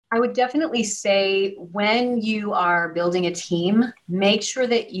I would definitely say when you are building a team, make sure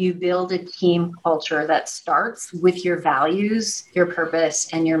that you build a team culture that starts with your values, your purpose,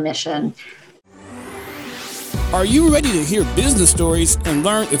 and your mission. Are you ready to hear business stories and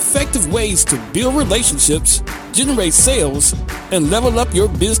learn effective ways to build relationships, generate sales, and level up your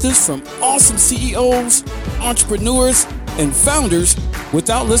business from awesome CEOs, entrepreneurs, and founders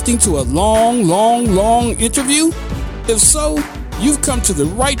without listening to a long interview? If so, you've come to the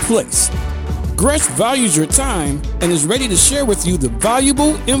right place. Gresh values your time and is ready to share with you the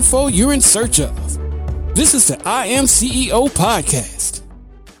valuable info you're in search of. This is the I Am CEO podcast.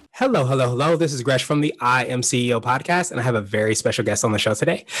 Hello. This is Gresh from the I Am CEO podcast, and I have a very special guest on the show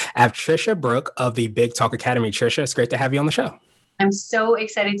today. I have Trisha Brook of the Big Talk Academy. Trisha, it's great to have you on the show. I'm so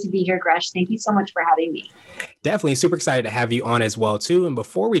excited to be here, Gresh. Thank you so much for having me. Definitely super excited to have you on as well, too. And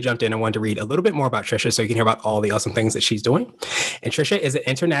before we jumped in, I wanted to read a little bit more about Trisha so you can hear about all the awesome things that she's doing. And Trisha is an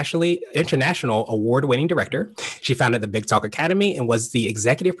international award-winning director. She founded the Big Talk Academy and was the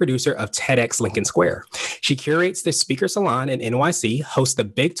executive producer of TEDx Lincoln Square. She curates the Speaker Salon in NYC, hosts the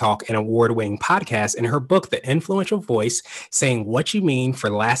Big Talk, an award-winning podcast, and her book, The Influential Voice, Saying What You Mean for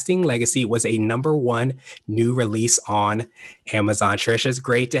Lasting Legacy, was a #1 new release on Amazon. Trisha, it's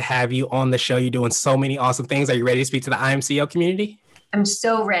great to have you on the show. You're doing so many awesome things. Are you ready to speak to the IMCO community? I'm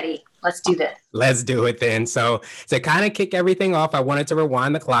so ready. Let's do this. Let's do it then. So to kind of kick everything off, I wanted to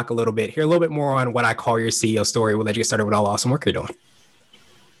rewind the clock a little bit, hear a little bit more on what I call your CEO story. We'll let you get started with all the awesome work you're doing.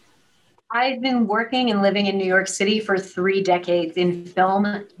 I've been working and living in New York City for 3 decades in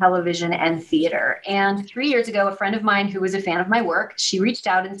film, television, and theater. And 3 years ago, a friend of mine who was a fan of my work, she reached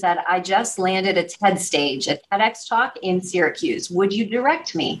out and said, I just landed a TED stage, a TEDx talk in Syracuse. Would you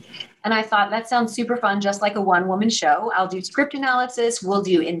direct me? And I thought, that sounds super fun, just like a one-woman show. I'll do script analysis, we'll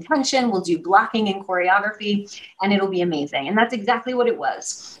do intention, we'll do blocking and choreography, and it'll be amazing. And that's exactly what it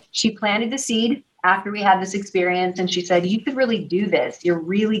was. She planted the seed after we had this experience, and she said, you could really do this. You're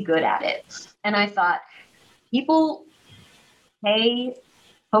really good at it. And I thought, people pay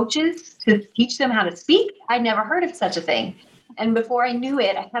coaches to teach them how to speak? I'd never heard of such a thing. And before I knew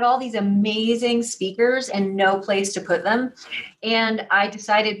it, I had all these amazing speakers and no place to put them. And I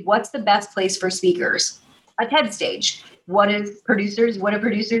decided, what's the best place for speakers? A TED stage. What do producers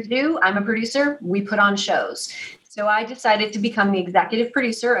do? I'm a producer. We put on shows. So I decided to become the executive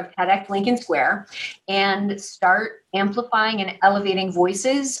producer of TEDx Lincoln Square and start amplifying and elevating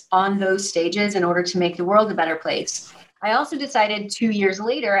voices on those stages in order to make the world a better place. I also decided 2 years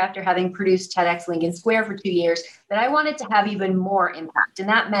later, after having produced TEDx Lincoln Square for 2 years, that I wanted to have even more impact. And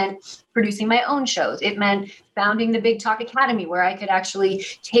that meant producing my own shows. It meant founding the Big Talk Academy, where I could actually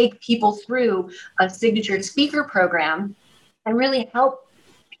take people through a signature speaker program and really help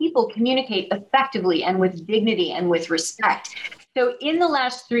people communicate effectively and with dignity and with respect. So in the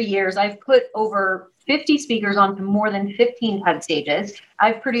last 3 years, I've put over 50 speakers onto more than 15 TED stages.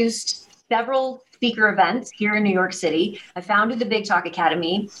 I've produced several speaker events here in New York City. I founded the Big Talk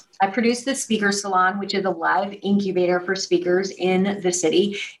Academy. I produced the Speaker Salon, which is a live incubator for speakers in the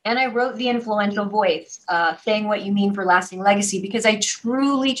city. And I wrote The Influential Voice, Saying What You Mean for Lasting Legacy, because I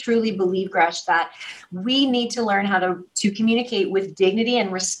truly believe, Gresh, that we need to learn how to communicate with dignity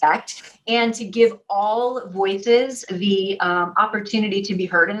and respect and to give all voices the opportunity to be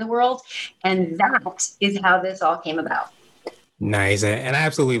heard in the world. And that is how this all came about. Nice. And I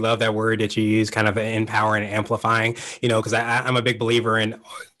absolutely love that word that you use, kind of empowering and amplifying, because I'm a big believer in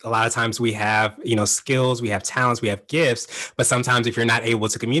a lot of times we have, skills, we have talents, we have gifts, but sometimes if you're not able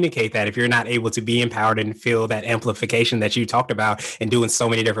to communicate that, if you're not able to be empowered and feel that amplification that you talked about and do in so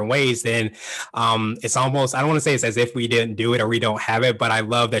many different ways, then it's almost, I don't want to say it's as if we didn't do it or we don't have it, but I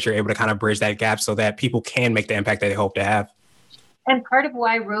love that you're able to kind of bridge that gap so that people can make the impact that they hope to have. And part of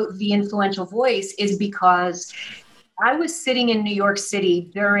why I wrote The Influential Voice is because I was sitting in New York City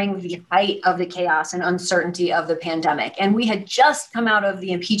during the height of the chaos and uncertainty of the pandemic. And we had just come out of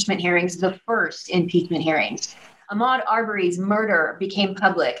the impeachment hearings, the first impeachment hearings. Ahmaud Arbery's murder became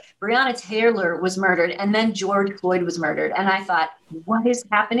public. Breonna Taylor was murdered, and then George Floyd was murdered. And I thought, what is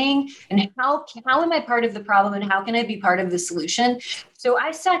happening? And how am I part of the problem? And how can I be part of the solution? So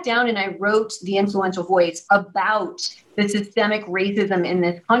I sat down and I wrote The Influential Voice about the systemic racism in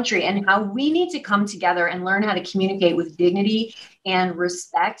this country and how we need to come together and learn how to communicate with dignity and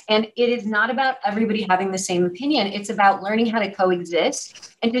respect. And it is not about everybody having the same opinion. It's about learning how to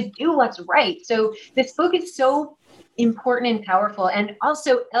coexist and to do what's right. So this book is so important and powerful, and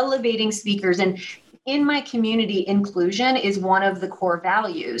also elevating speakers. And in my community, inclusion is one of the core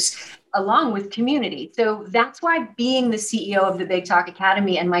values, along with community. So that's why being the CEO of the Big Talk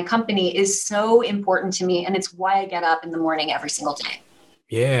Academy and my company is so important to me. And it's why I get up in the morning every single day.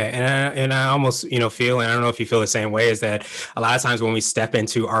 Yeah, and I almost feel, and I don't know if you feel the same way, is that a lot of times when we step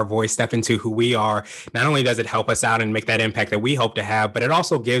into our voice, step into who we are, not only does it help us out and make that impact that we hope to have, but it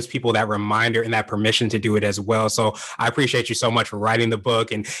also gives people that reminder and that permission to do it as well. So I appreciate you so much for writing the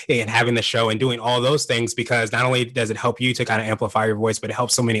book and having the show and doing all those things, because not only does it help you to kind of amplify your voice, but it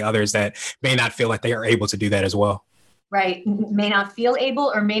helps so many others that may not feel like they are able to do that as well. Right. May not feel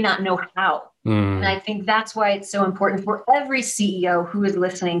able or may not know how. And I think that's why it's so important for every CEO who is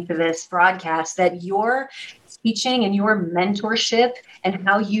listening to this broadcast that your teaching and your mentorship and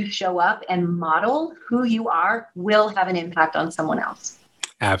how you show up and model who you are will have an impact on someone else.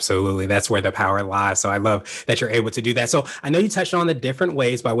 Absolutely. That's where the power lies. So I love that you're able to do that. So I know you touched on the different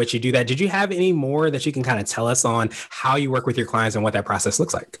ways by which you do that. Did you have any more that you can kind of tell us on how you work with your clients and what that process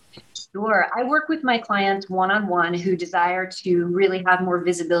looks like? Sure. I work with my clients one-on-one who desire to really have more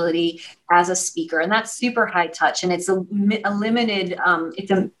visibility as a speaker. And that's super high touch. And it's a limited,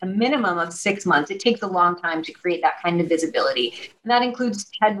 it's a minimum of 6 months. It takes a long time to create that kind of visibility. And that includes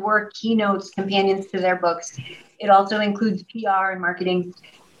TED work, keynotes, companions to their books. It also includes PR and marketing.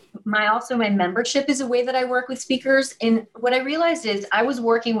 My membership is a way that I work with speakers. And what I realized is I was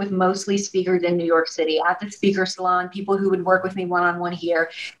working with mostly speakers in New York City at the speaker salon, people who would work with me one-on-one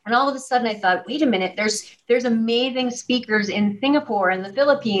here. And all of a sudden I thought, wait a minute, there's amazing speakers in Singapore and the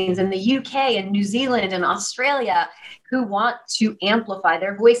Philippines and the UK and New Zealand and Australia who want to amplify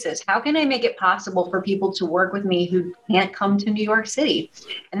their voices. How can I make it possible for people to work with me who can't come to New York City?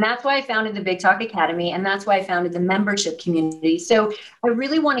 And that's why I founded the Big Talk Academy. And that's why I founded the membership community. So I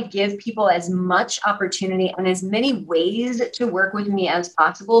really want to give people as much opportunity and as many ways to work with me as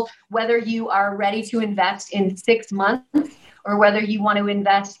possible, whether you are ready to invest in 6 months or whether you want to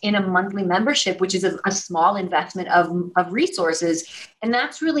invest in a monthly membership, which is a small investment of resources. And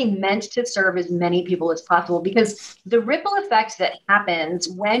that's really meant to serve as many people as possible, because the ripple effect that happens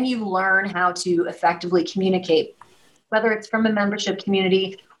when you learn how to effectively communicate, whether it's from a membership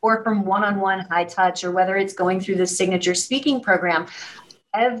community or from one-on-one high touch, or whether it's going through the signature speaking program,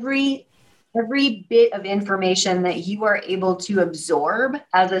 every bit of information that you are able to absorb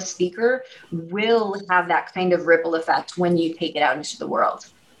as a speaker will have that kind of ripple effect when you take it out into the world.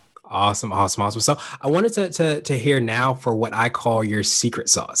 Awesome. So I wanted to hear now for what I call your secret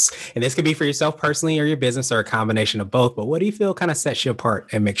sauce. And this could be for yourself personally or your business or a combination of both. But what do you feel kind of sets you apart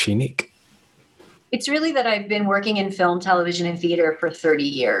and makes you unique? It's really that I've been working in film, television, and theater for 30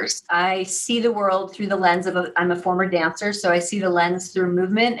 years. I see the world through the lens of I'm a former dancer, so I see the lens through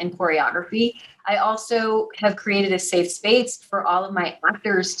movement and choreography. I also have created a safe space for all of my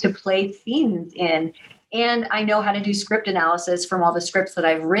actors to play scenes in. And I know how to do script analysis from all the scripts that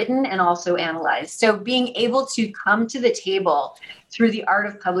I've written and also analyzed. So being able to come to the table through the art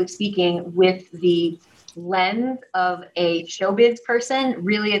of public speaking with the lens of a showbiz person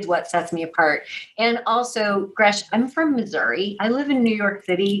really is what sets me apart. And also, Gresh, I'm from Missouri. I live in New York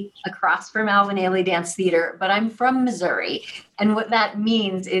City across from Alvin Ailey Dance Theater, but I'm from Missouri. And what that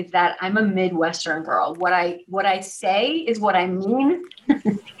means is that I'm a Midwestern girl. What I say is what I mean.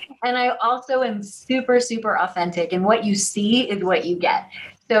 And I also am super, super authentic. And what you see is what you get.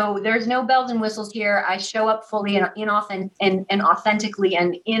 So there's no bells and whistles here. I show up fully and authentically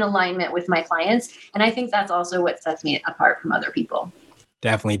and in alignment with my clients. And I think that's also what sets me apart from other people.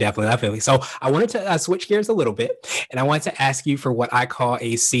 Definitely. So I wanted to switch gears a little bit, and I wanted to ask you for what I call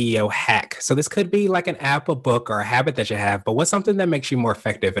a CEO hack. So this could be like an app, a book, or a habit that you have, but what's something that makes you more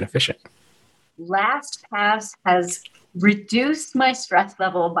effective and efficient? LastPass has reduced my stress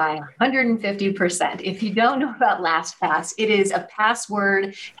level by 150%. If you don't know about LastPass, it is a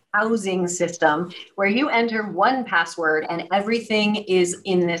password housing system where you enter one password and everything is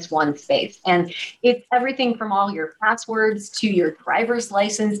in this one space. And it's everything from all your passwords to your driver's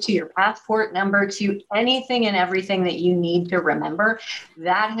license to your passport number to anything and everything that you need to remember.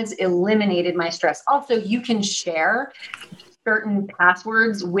 That has eliminated my stress. Also, you can share certain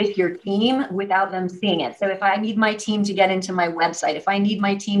passwords with your team without them seeing it. So if I need my team to get into my website, if I need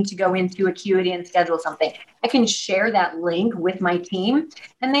my team to go into Acuity and schedule something, I can share that link with my team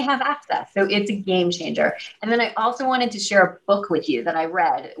and they have access. So it's a game changer. And then I also wanted to share a book with you that I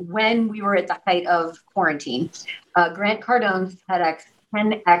read when we were at the height of quarantine. Grant Cardone's TEDx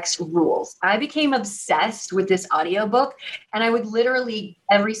 10X Rules. I became obsessed with this audiobook, and I would literally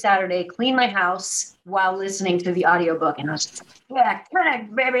every Saturday, clean my house while listening to the audiobook. And I was just like, yeah,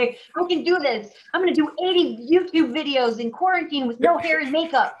 baby, I can do this. I'm going to do 80 YouTube videos in quarantine with no hair and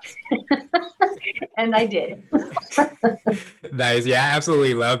makeup. And I did. Nice. Yeah, I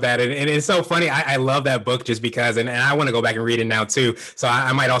absolutely love that. And it's so funny. I love that book just because, and I want to go back and read it now too. So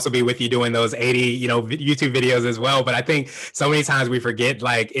I might also be with you doing those 80, YouTube videos as well. But I think so many times we forget,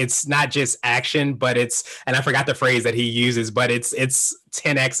 like, it's not just action, but and I forgot the phrase that he uses, but it's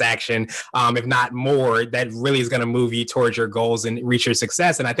 10x action, if not more, that really is going to move you towards your goals and reach your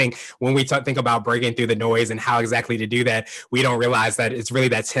success. And I think when we think about breaking through the noise and how exactly to do that, we don't realize that it's really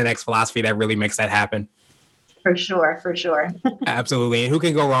that 10x philosophy that really makes that happen. For sure. Absolutely. And who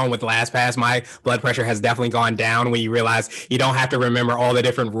can go wrong with LastPass? My blood pressure has definitely gone down when you realize you don't have to remember all the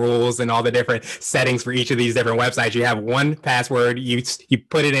different rules and all the different settings for each of these different websites. You have one password, you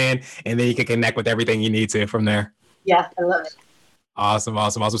put it in, and then you can connect with everything you need to from there. Yeah, I love it. Awesome.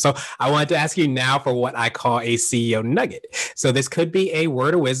 So I wanted to ask you now for what I call a CEO nugget. So this could be a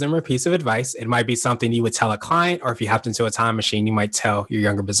word of wisdom or piece of advice. It might be something you would tell a client, or if you hopped into a time machine, you might tell your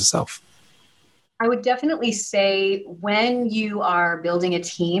younger business self. I would definitely say when you are building a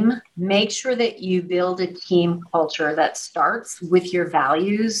team, make sure that you build a team culture that starts with your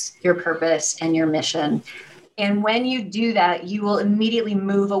values, your purpose, and your mission. And when you do that, you will immediately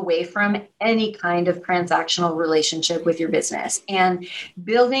move away from any kind of transactional relationship with your business. And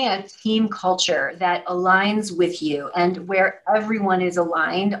building a team culture that aligns with you and where everyone is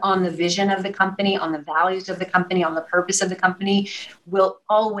aligned on the vision of the company, on the values of the company, on the purpose of the company, will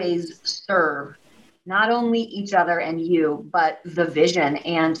always serve not only each other and you, but the vision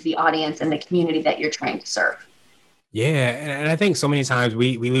and the audience and the community that you're trying to serve. Yeah. And I think so many times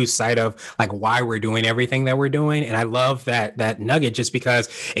we lose sight of like why we're doing everything that we're doing. And I love that nugget just because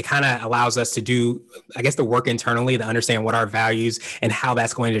it kind of allows us to do, I guess, the work internally to understand what our values and how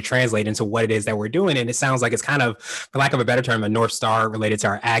that's going to translate into what it is that we're doing. And it sounds like it's kind of, for lack of a better term, a North Star related to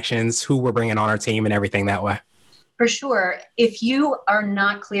our actions, who we're bringing on our team and everything that way. For sure. If you are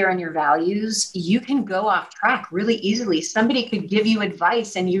not clear on your values, you can go off track really easily. Somebody could give you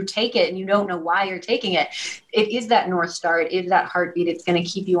advice and you take it and you don't know why you're taking it. It is that North Star. It is that heartbeat. It's going to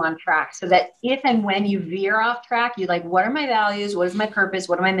keep you on track so that if and when you veer off track, you're like, what are my values? What is my purpose?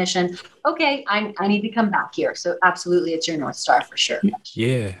 What are my mission? Okay, I need to come back here. So absolutely, it's your North Star for sure.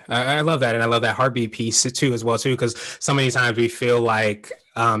 Yeah, I love that. And I love that heartbeat piece too, as well, too, because so many times we feel like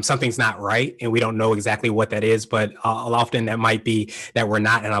something's not right and we don't know exactly what that is, but often that might be that we're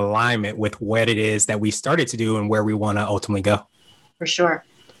not in alignment with what it is that we started to do and where we want to ultimately go. For sure.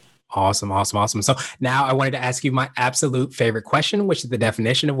 Awesome. So now I wanted to ask you my absolute favorite question, which is the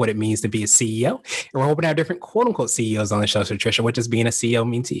definition of what it means to be a CEO. And we're hoping to have different quote unquote CEOs on the show. So Trisha, what does being a CEO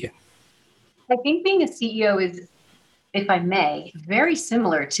mean to you? I think being a CEO is, if I may, very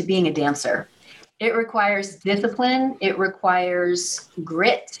similar to being a dancer. It requires discipline, it requires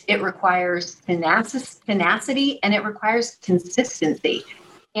grit, it requires tenacity, and it requires consistency.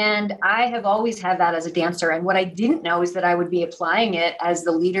 And I have always had that as a dancer. And what I didn't know is that I would be applying it as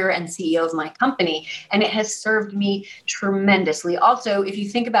the leader and CEO of my company. And it has served me tremendously. Also, if you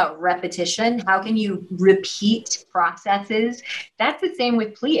think about repetition, how can you repeat processes? That's the same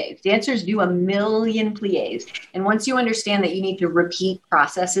with pliés. Dancers do 1 million pliés. And once you understand that you need to repeat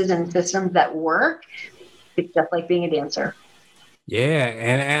processes and systems that work, it's just like being a dancer. Yeah.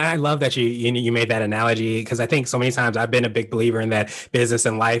 And I love that you made that analogy, because I think so many times I've been a big believer in that business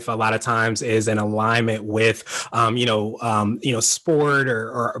and life a lot of times is in alignment with, sport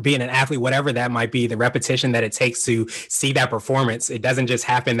or being an athlete, whatever that might be, the repetition that it takes to see that performance. It doesn't just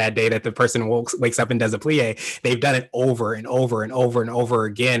happen that day that the person wakes up and does a plie. They've done it over and over and over and over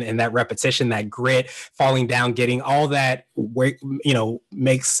again. And that repetition, that grit, falling down, getting all that,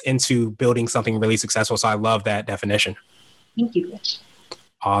 makes into building something really successful. So I love that definition. Thank you, Rich.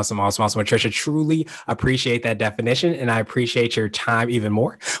 Awesome. Trisha, truly appreciate that definition. And I appreciate your time even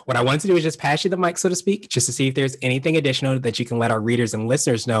more. What I wanted to do is just pass you the mic, so to speak, just to see if there's anything additional that you can let our readers and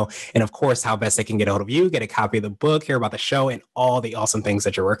listeners know. And of course, how best they can get a hold of you, get a copy of the book, hear about the show, and all the awesome things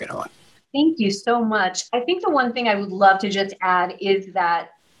that you're working on. Thank you so much. I think the one thing I would love to just add is that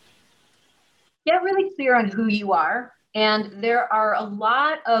get really clear on who you are. And there are a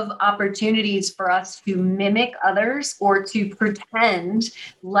lot of opportunities for us to mimic others or to pretend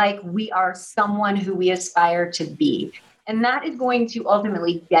like we are someone who we aspire to be. And that is going to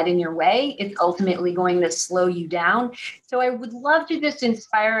ultimately get in your way. It's ultimately going to slow you down. So I would love to just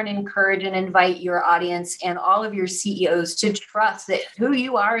inspire and encourage and invite your audience and all of your CEOs to trust that who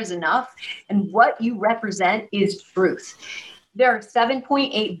you are is enough and what you represent is truth. There are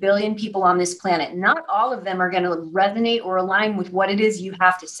 7.8 billion people on this planet. Not all of them are going to resonate or align with what it is you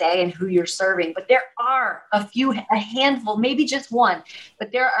have to say and who you're serving. But there are a handful, maybe just one,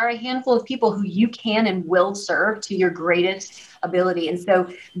 but there are a handful of people who you can and will serve to your greatest ability. And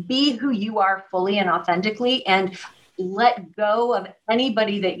so be who you are fully and authentically, and let go of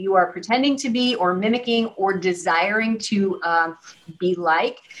anybody that you are pretending to be or mimicking or desiring to be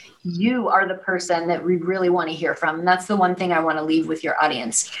like. You are the person that we really want to hear from. And that's the one thing I want to leave with your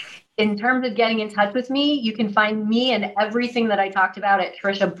audience. In terms of getting in touch with me, you can find me and everything that I talked about at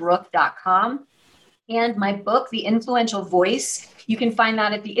TrishaBrook.com. And my book, The Influential Voice, you can find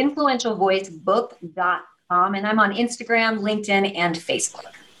that at theinfluentialvoicebook.com. And I'm on Instagram, LinkedIn, and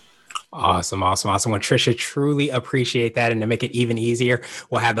Facebook. Awesome. Well, Trisha, truly appreciate that. And to make it even easier,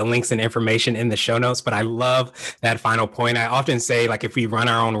 we'll have the links and information in the show notes. But I love that final point. I often say, like, if we run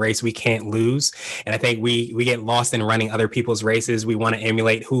our own race, we can't lose. And I think we get lost in running other people's races. We want to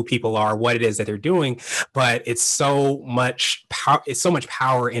emulate who people are, what it is that they're doing. But it's so much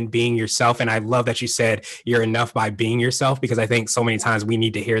power in being yourself. And I love that you said you're enough by being yourself, because I think so many times we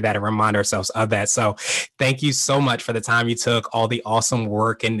need to hear that and remind ourselves of that. So thank you so much for the time you took, all the awesome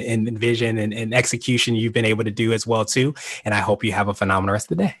work and vision and execution you've been able to do as well too. And I hope you have a phenomenal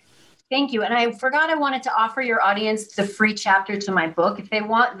rest of the day. Thank you. And I forgot, I wanted to offer your audience the free chapter to my book. If they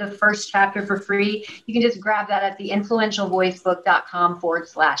want the first chapter for free, you can just grab that at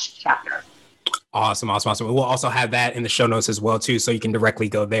theinfluentialvoicebook.com/chapter. Awesome. We'll also have that in the show notes as well too, so you can directly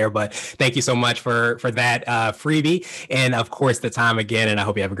go there. But thank you so much for that freebie, and of course the time again. And I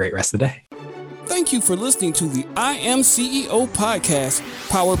hope you have a great rest of the day. Thank you for listening to the I Am CEO podcast,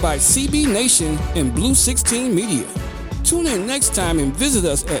 powered by CB Nation and Blue 16 Media. Tune in next time and visit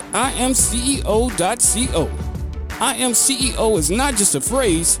us at imceo.co. I Am CEO is not just a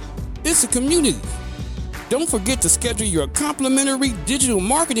phrase, it's a community. Don't forget to schedule your complimentary digital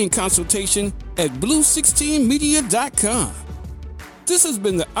marketing consultation at blue16media.com. This has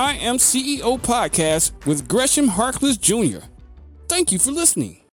been the I Am CEO podcast with Gresham Harkless Jr. Thank you for listening.